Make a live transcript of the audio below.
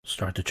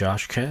Start the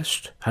Josh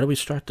cast? How do we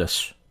start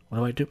this? What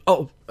do I do?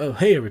 Oh,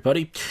 hey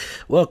everybody.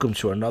 Welcome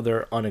to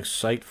another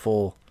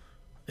unexciteful,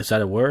 is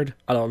that a word?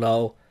 I don't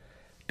know.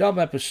 Dumb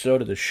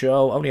episode of the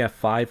show. I only have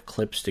 5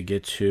 clips to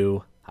get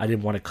to. I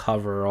didn't want to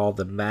cover all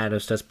the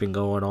madness that's been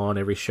going on.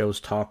 Every show's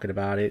talking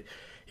about it.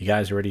 You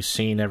guys already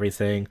seen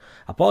everything.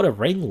 I bought a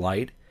ring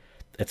light.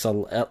 It's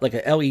like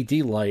a LED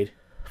light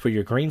for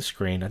your green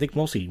screen. I think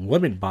mostly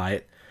women buy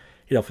it,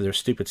 for their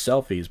stupid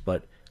selfies,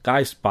 but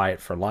guys buy it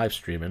for live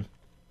streaming.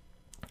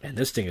 And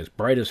this thing is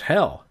bright as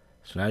hell.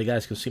 So now you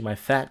guys can see my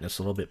fatness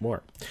a little bit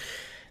more.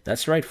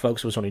 That's right,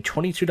 folks. It was only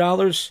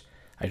 $22.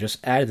 I just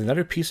added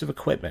another piece of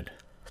equipment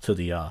to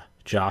the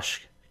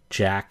Josh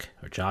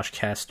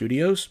Cast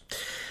Studios.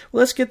 Well,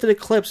 let's get to the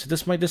clips.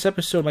 This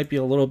episode might be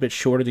a little bit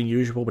shorter than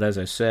usual, but as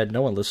I said,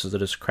 no one listens to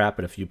this crap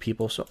but a few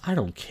people, so I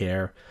don't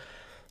care.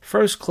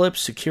 First clip,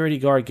 security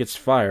guard gets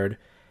fired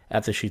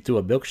after she threw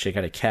a milkshake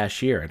at a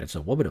cashier, and it's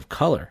a woman of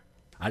color.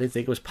 I didn't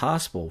think it was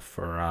possible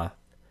for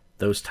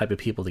those type of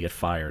people to get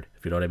fired,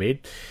 if you know what I mean.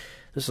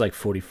 This is like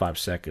 47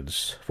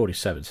 seconds. Right there.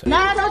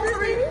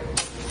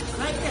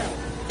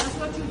 That's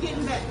what you're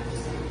getting back.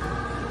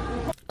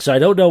 So I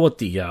don't know what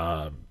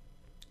the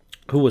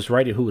who was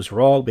right and who was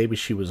wrong. Maybe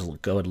she was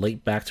going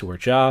late back to her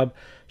job.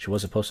 She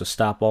wasn't supposed to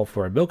stop off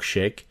for a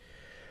milkshake.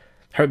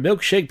 Her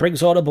milkshake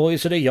brings all the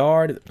boys in the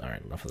yard. All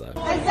right, enough of that.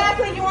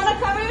 Exactly. You want to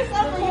cover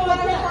yourself or you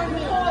want to record me?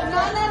 No. You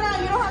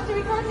don't have to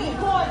record me.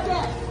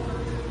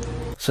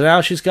 So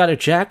now she's got a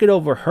jacket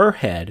over her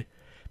head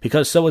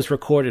because someone's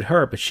recorded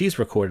her, but she's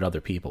recorded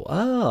other people.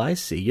 Oh, I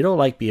see. You don't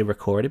like being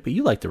recorded, but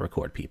you like to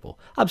record people.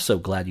 I'm so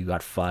glad you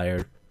got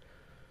fired.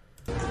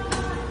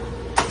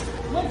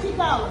 What's $2?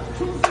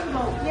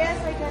 $2.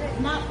 Yes, I get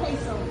it. Not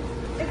pesos.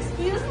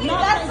 Excuse me? Not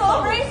That's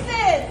so pesos.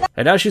 And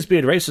racist. now she's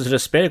being racist and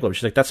Hispanic woman.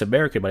 She's like, that's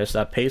American, but it's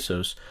not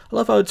pesos. I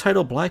love how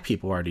entitled black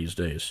people are these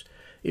days.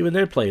 Even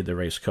they're playing the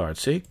race card,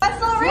 see? That's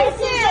so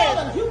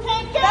racist. You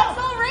can't count. That's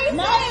so racist. I'm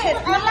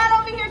not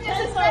over here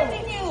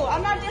disrespecting pesos. you.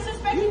 I'm not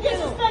disrespecting You you.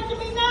 disrespecting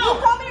me now. You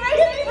call me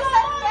racist because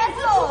that's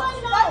pesos. What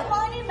you Stop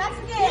calling me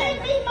Mexican.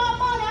 Give me my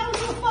money. I don't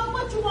give a fuck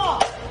what you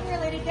want. Here,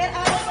 lady, get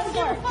out of the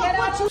store. Get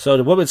out. So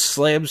the woman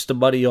slams the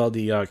money on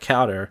the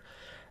counter,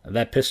 and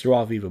that pissed her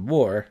off even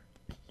more.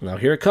 Now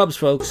here it comes,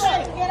 folks.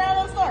 Get out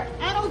of the store.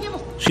 I don't give a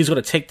fuck She's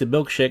going to take the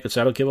milkshake and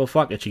say, I don't give a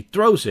fuck, and she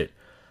throws it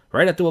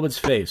right at the woman's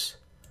face.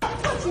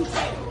 what you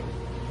say.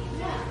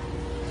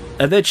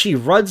 And then she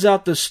runs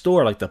out the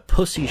store like the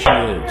pussy she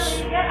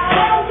is.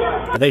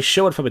 And they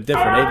show it from a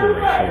different angle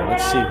right here.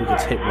 Let's see who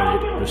gets hit with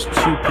it. There's 2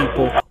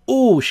 people.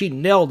 Ooh, she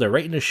nailed her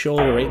right in the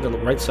shoulder, right in the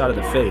right side of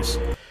the face.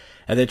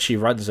 And then she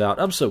runs out.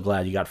 I'm so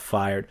glad you got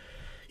fired.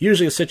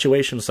 Usually in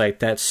situations like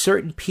that,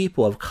 certain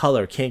people of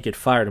color can't get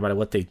fired no matter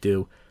what they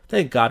do.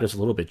 Thank God there's a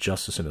little bit of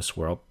justice in this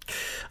world.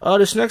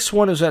 This next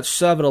one is at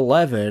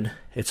 7-Eleven.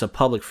 It's a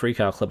public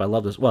freakout clip. I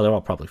love this. Well, they're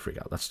all public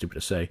freakout. That's stupid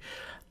to say.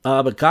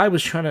 But guy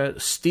was trying to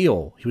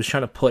steal. He was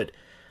trying to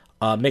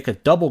make a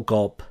double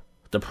gulp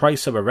the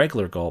price of a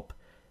regular gulp,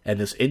 and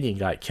this Indian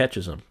guy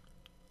catches him.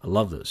 I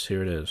love this.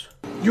 Here it is.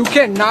 You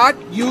cannot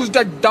use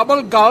the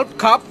double gulp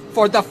cup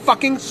for the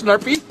fucking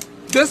Slurpee.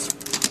 This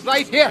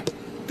right here.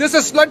 This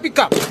is Slurpee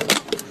cup.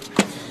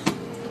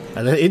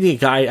 And the Indian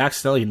guy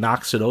accidentally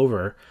knocks it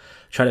over,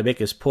 trying to make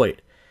his point.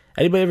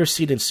 Anybody ever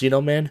seen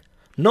Encino Man?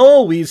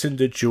 No, we's in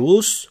the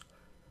juice.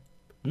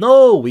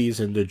 No, we's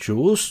in the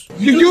juice.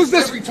 You use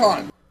this. Every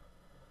time.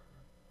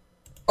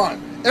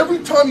 Every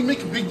time you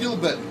make a big deal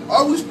about it, I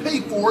always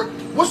pay for it.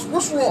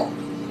 What's wrong?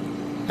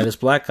 And this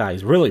black guy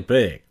is really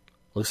big.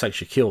 Looks like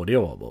Shaquille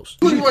O'Neal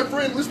almost. Look at my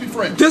friend. Let's be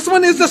friends. This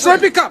one is the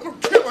Slurpee I cup.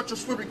 don't care about your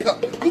Slurpee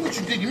cup. Look what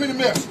you did. You made a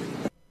mess.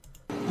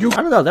 I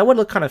don't know. That one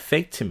looked kind of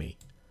fake to me.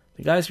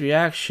 The guy's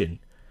reaction.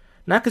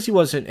 Not because he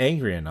wasn't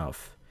angry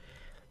enough.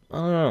 I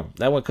don't know.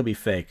 That one could be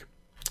fake.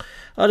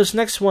 This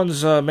next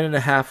one's a minute and a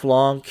half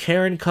long.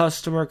 Karen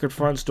customer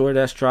confronts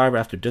DoorDash driver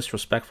after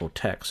disrespectful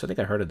text. I think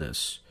I heard of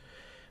this.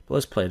 But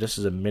let's play. This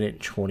is a minute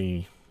and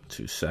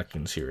 22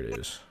 seconds. Here it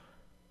is.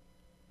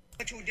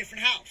 To a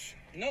different house.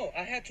 No,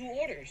 I had 2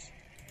 orders.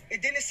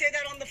 It didn't say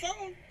that on the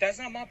phone. That's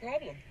not my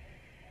problem.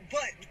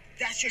 But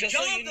that's your Just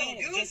job, so you know, though,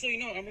 dude. just so you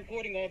know, I'm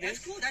recording all this.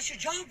 That's cool. That's your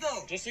job,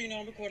 though. Just so you know,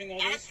 I'm recording all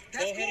That's this. Go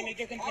ahead cool. and make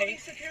your All complaint.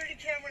 these security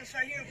cameras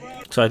right here,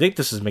 bro. So I think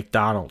this is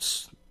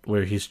McDonald's,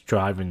 where he's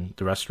driving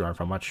the restaurant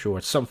from. I'm not sure.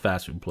 It's some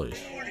fast food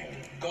place.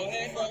 Go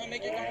ahead and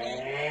make your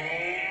complaint.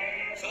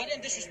 I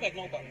didn't disrespect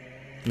nobody.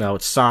 No,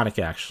 it's Sonic,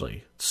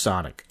 actually. It's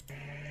Sonic.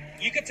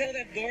 You could tell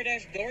that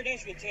DoorDash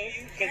will tell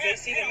you because they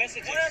see the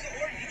messages. What other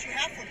order did you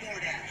have for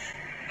DoorDash?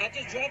 I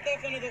just dropped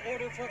off another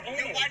order for Then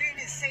owner. why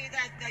didn't it say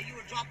that you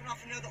were dropping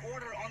off another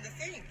order on the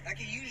thing, like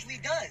it usually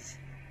does?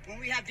 When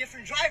we have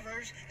different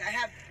drivers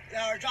that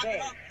are dropping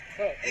off.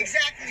 Bro,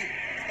 Exactly.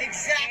 I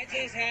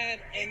Exactly. just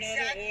had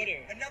another order.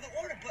 Another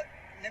order, but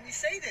let me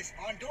say this.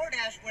 On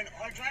DoorDash, when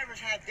our drivers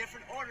have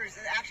different orders,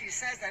 it actually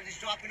says that it's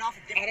dropping off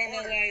a I different don't know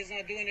order. why he's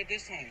not doing it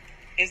this time.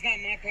 It's not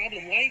my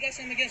problem. Why you got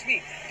something against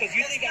me? Because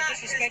you think I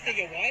disrespected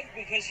your wife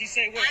because she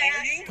said, "Where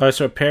are you?" Alright,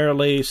 so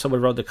apparently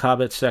someone wrote the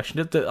comment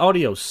section. The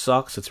audio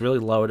sucks. It's really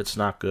low and it's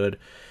not good.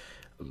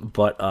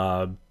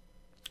 but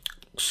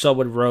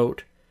someone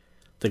wrote,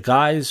 the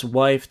guy's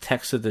wife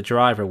texted the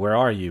driver, "Where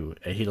are you?"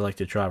 And he liked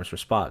the driver's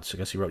response. I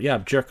guess he wrote, "Yeah,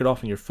 I'm jerking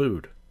off on your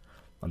food."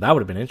 Well, that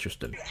would have been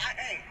interesting.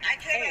 I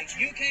came at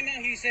you. You came out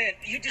here, you said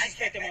you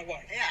disrespected my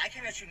wife. Yeah, I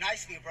came at you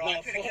nicely, bro. No,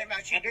 I could have came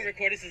at you. I've been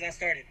recording since I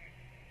started.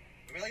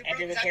 Really, I've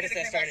bro? been 'Cause I recording could have since came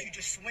I at started. you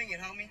just swinging,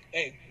 homie.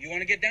 Hey, you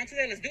want to get down to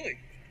that? Let's do it.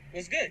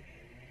 What's good?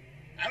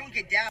 I don't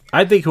get down.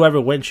 I think whoever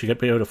wins should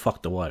be able to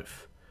fuck the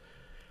wife.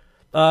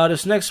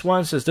 This next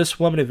one says, this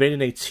woman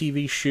invaded a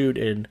TV shoot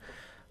in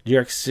New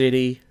York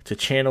City to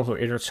channel her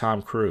inner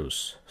Tom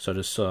Cruise. So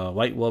this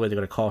white woman, they're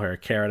going to call her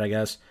Karen, I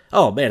guess.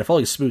 Oh, man, if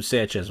only Smooth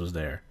Sanchez was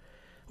there.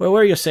 Where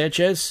were you,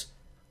 Sanchez?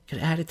 Get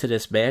added to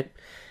this, man.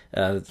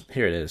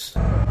 Here it is.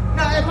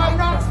 Now, am I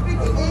not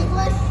speaking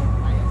English?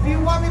 Do you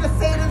want me to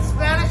say it in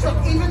Spanish or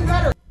even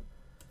better?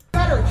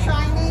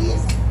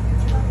 Chinese?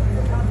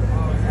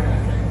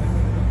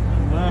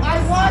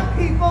 I want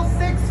people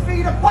 6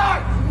 feet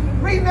apart.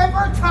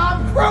 Remember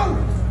Tom Cruise?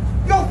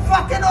 You'll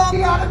fucking all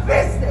be out of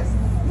business.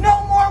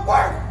 No more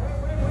work.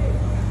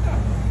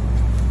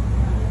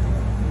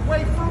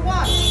 Wait for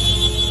what?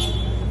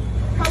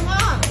 Come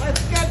on,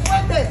 let's get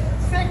with it.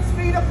 6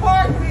 feet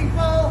apart,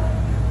 people.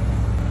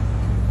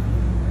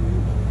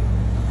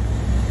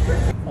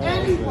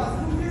 Anyone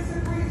who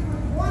disagrees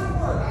with one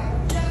word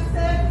I just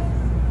said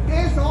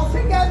is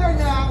altogether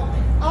now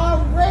a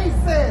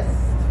racist.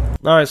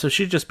 Alright, so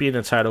she's just being an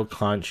entitled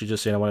cunt. She's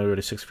just saying I want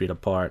everybody 6 feet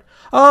apart.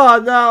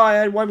 Oh, no, I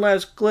had one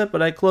last clip,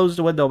 but I closed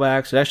the window by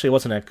accident. Actually, it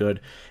wasn't that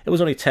good. It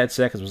was only 10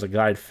 seconds. It was a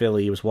guy in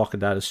Philly. He was walking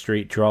down the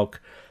street, drunk,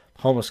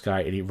 homeless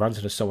guy, and he runs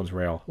into someone's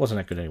rail. It wasn't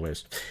that good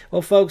anyways.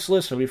 Well, folks,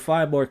 listen, we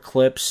 5 more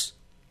clips.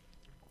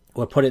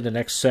 We'll put it in the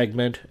next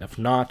segment. If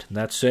not,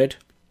 that's it.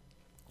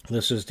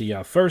 This is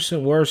the First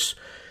and Worst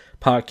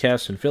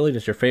podcast in Philly.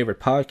 This is your favorite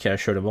podcast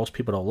show that most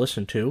people don't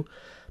listen to.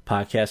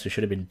 Podcast that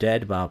should have been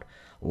dead about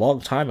a long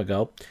time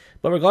ago.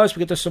 But regardless, we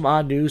get to some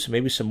odd news,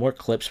 maybe some more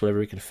clips, whatever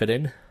we can fit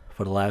in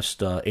for the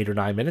last 8 or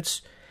 9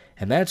 minutes.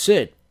 And that's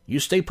it. You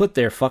stay put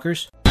there,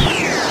 fuckers.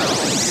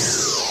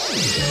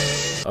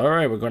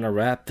 Alright, we're going to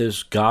wrap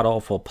this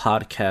god-awful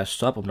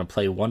podcast up. I'm going to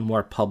play one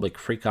more public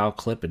freak-out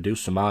clip and do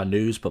some odd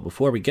news. But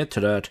before we get to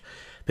that,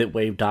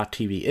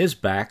 Bitwave.tv is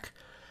back.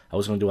 I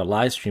was going to do a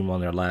live stream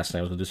on there last night.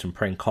 I was going to do some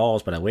prank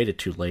calls, but I waited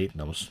too late.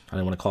 And I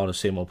didn't want to call the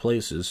same old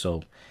places,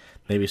 so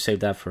maybe save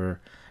that for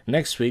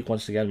next week.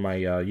 Once again, my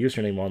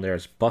username on there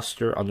is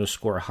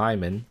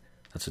Buster_Hyman.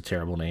 That's a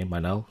terrible name, I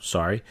know.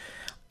 Sorry.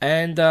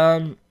 And,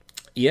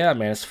 yeah,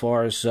 man, as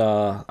far as,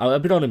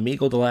 I've been on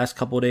Omegle the last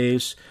couple of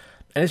days,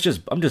 and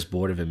I'm just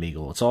bored of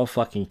Omegle. It's all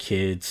fucking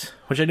kids,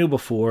 which I knew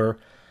before.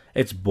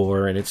 It's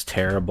boring. It's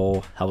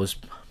terrible. I was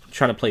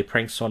trying to play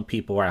pranks on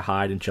people where I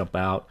hide and jump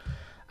out.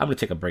 I'm going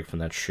to take a break from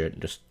that shit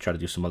and just try to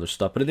do some other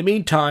stuff. But in the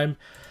meantime,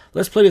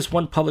 let's play this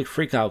one public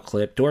freakout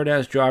clip.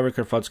 DoorDash driver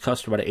confronts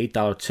customer at an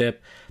 $8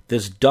 tip.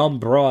 This dumb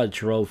broad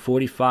drove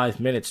 45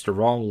 minutes the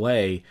wrong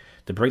way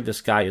to bring this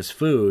guy his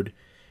food.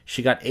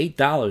 She got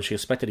 $8. She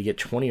expected to get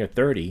 20 or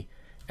 30.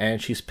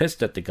 And she's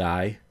pissed at the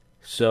guy.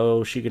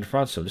 So she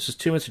confronts him. This is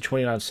 2 minutes and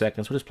 29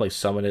 seconds. We'll just play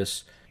some of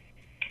this.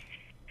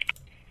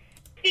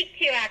 Speak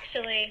to you,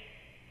 actually.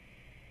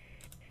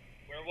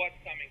 Where what's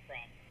coming from?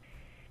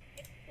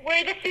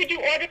 Where the food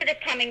you ordered is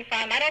coming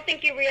from. I don't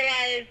think you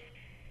realize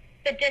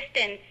the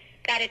distance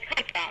that it's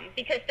coming from,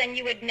 because then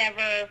you would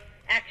never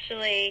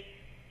actually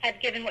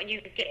have given what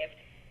you gave.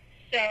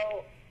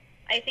 So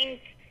I think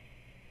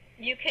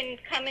you can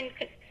come and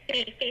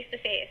see face to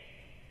face.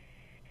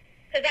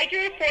 Because I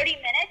drove 40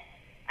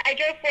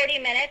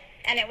 minutes,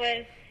 and it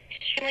was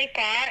extremely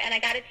far, and I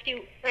got it to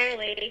you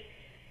early.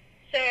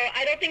 So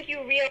I don't think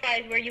you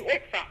realize where you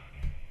ordered from.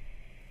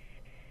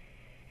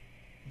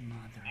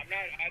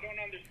 I don't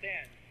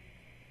understand.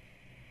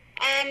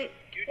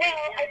 You Well,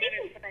 did 4 I think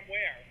minutes from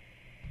where?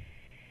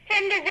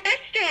 from the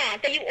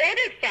restaurant that you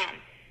ordered from.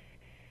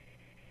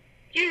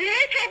 Do you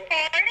realize how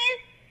far it is?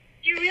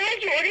 Do you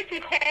realize you ordered from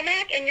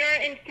Colmac and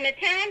you're in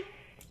Smithtown?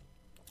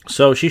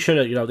 So she should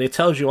have, they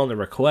tells you on the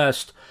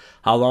request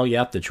how long you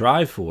have to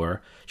drive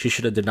for. She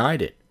should have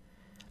denied it.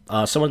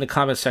 Someone in the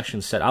comment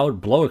section said, I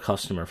would blow a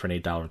customer for an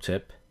 $8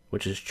 tip,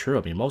 which is true.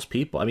 I mean, most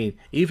people,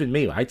 even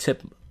me, I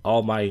tip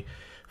all my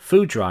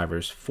food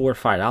drivers $4 or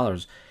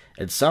 $5,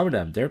 and some of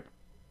them,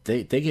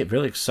 they get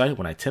really excited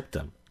when I tip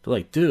them. They're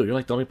like, dude, you're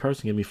like the only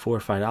person giving me $4 or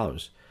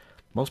 $5.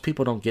 Most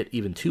people don't get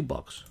even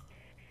 $2.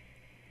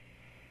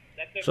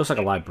 So it's like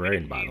a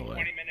librarian, by the way.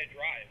 20-minute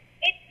drive.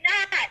 It's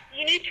not.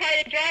 You need to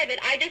try to drive it.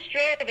 I just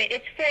drove it.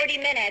 It's 40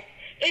 minutes.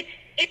 It's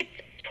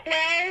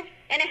 12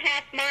 and a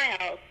half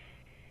miles.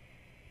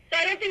 So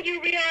I don't think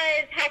you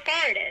realize how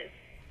far it is.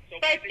 So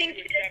But I when think do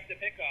you expect to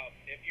pick up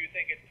if you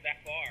think it's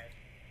that far?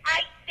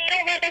 they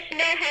don't let us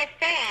know how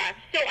far.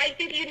 So I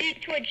think you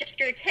need to adjust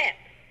your tip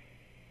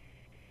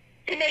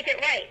to make it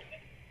right.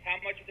 How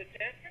much is the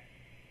tip?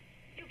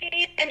 You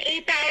gave an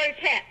 $8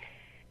 tip.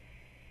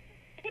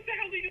 What the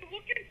hell are you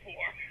looking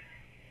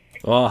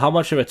for? Well, how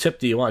much of a tip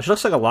do you want? She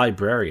looks like a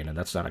librarian, and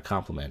that's not a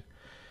compliment.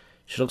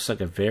 She looks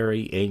like a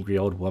very angry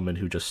old woman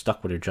who just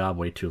stuck with her job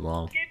way too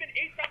long. Gave an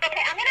 $8.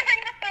 Okay, I'm gonna bring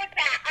the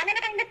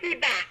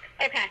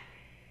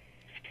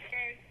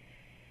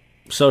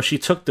So she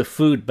took the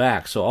food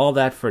back. So all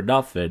that for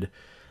nothing.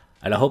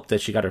 And I hope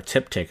that she got her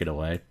tip taken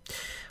away.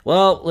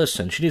 Well,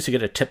 listen, she needs to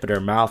get a tip in her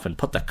mouth and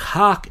put the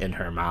cock in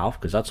her mouth,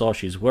 because that's all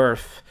she's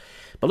worth.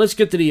 But let's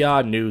get to the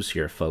odd news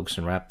here, folks,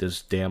 and wrap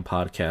this damn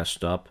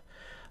podcast up.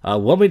 A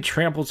woman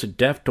trampled to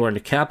death during the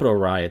Capitol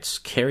riots.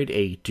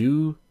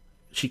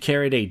 She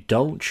carried a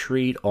 "Don't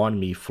Tread on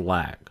Me"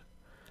 flag.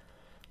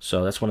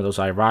 So that's one of those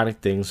ironic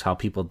things, how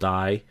people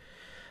die.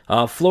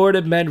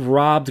 Florida men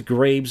robbed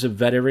graves of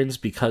veterans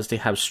because they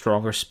have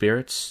stronger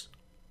spirits.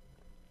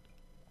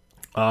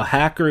 A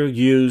hacker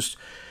used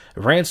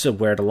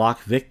ransomware to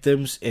lock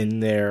victims in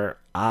their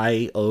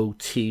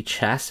IoT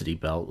chastity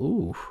belt.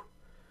 Ooh.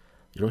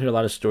 You don't hear a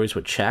lot of stories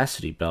with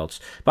chastity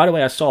belts. By the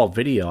way, I saw a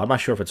video. I'm not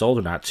sure if it's old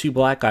or not. 2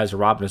 black guys are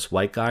robbing this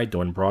white guy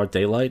during broad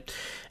daylight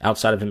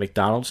outside of a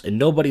McDonald's, and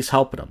nobody's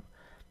helping them.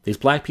 These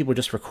black people are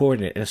just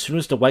recording it, and as soon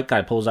as the white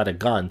guy pulls out a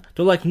gun,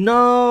 they're like,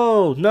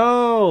 no,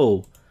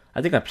 no.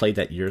 I think I played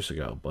that years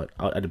ago, but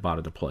I didn't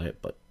bother to play it,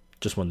 but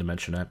just wanted to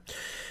mention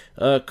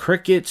that.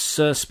 Cricket's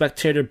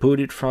spectator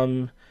booted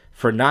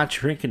for not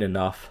drinking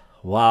enough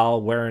while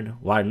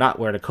not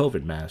wearing a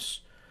COVID mask.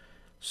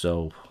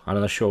 So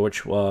I'm not sure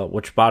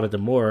which bothered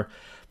him more,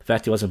 the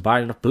fact he wasn't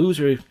buying enough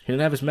booze or he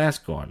didn't have his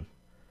mask on.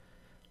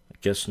 I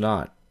guess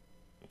not.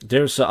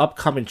 There's an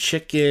upcoming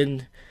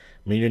chicken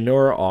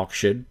manure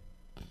auction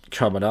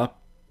coming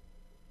up.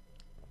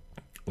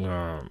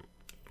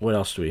 What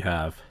else do we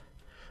have?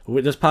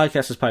 This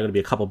podcast is probably going to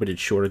be a couple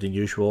minutes shorter than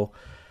usual.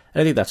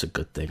 I think that's a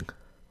good thing.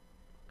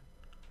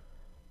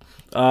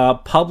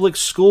 Public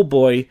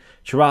schoolboy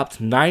dropped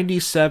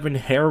 97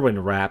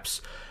 heroin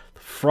wraps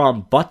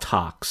from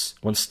buttocks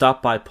when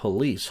stopped by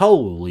police.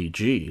 Holy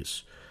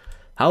jeez.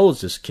 How old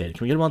is this kid?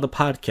 Can we get him on the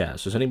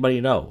podcast? Does anybody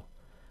know?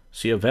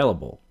 Is he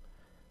available?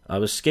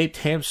 Escaped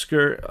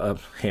hamster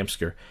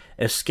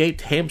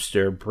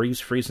breathes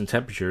freezing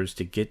temperatures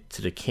to get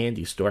to the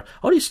candy store.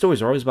 All these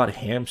stories are always about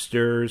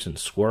hamsters and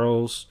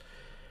squirrels.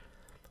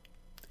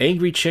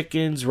 Angry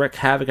chickens wreak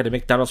havoc at a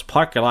McDonald's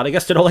parking lot. I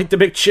guess they don't like the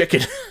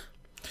McChicken.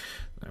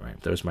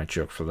 Alright, there's my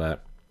joke for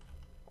that.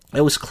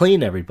 It was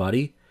clean,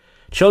 everybody.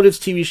 Children's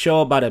TV show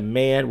about a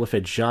man with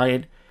a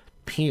giant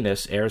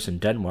penis airs in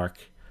Denmark.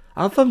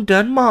 I'm from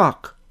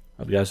Denmark.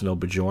 You guys know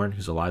Bjorn,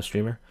 he's a live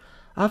streamer.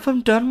 I'm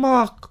from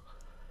Denmark.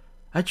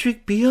 I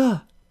drink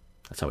beer.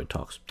 That's how he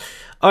talks.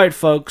 Alright,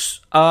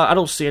 folks. I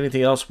don't see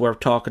anything else worth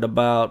talking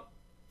about.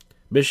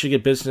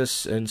 Michigan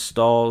business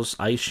installs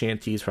ice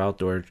shanties for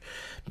outdoor.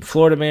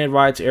 Florida man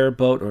rides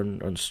airboat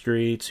on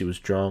streets. He was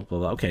drunk. Blah,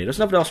 blah. Okay, there's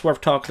nothing else worth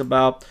talking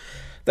about.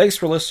 Thanks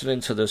for listening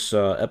to this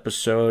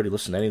episode. You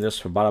listen to any of this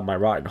from the bottom of my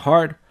rotten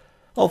heart.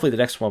 Hopefully the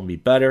next one will be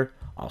better.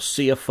 I'll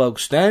see you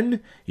folks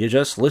then. You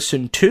just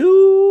listen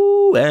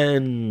to,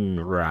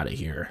 and we're out of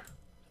here.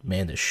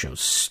 Man, this show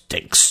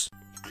stinks.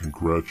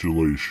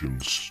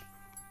 Congratulations.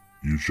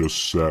 You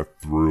just sat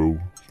through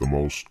the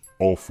most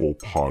awful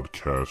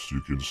podcast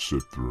you can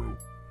sit through.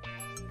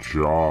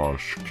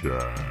 Josh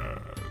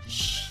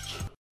Cast.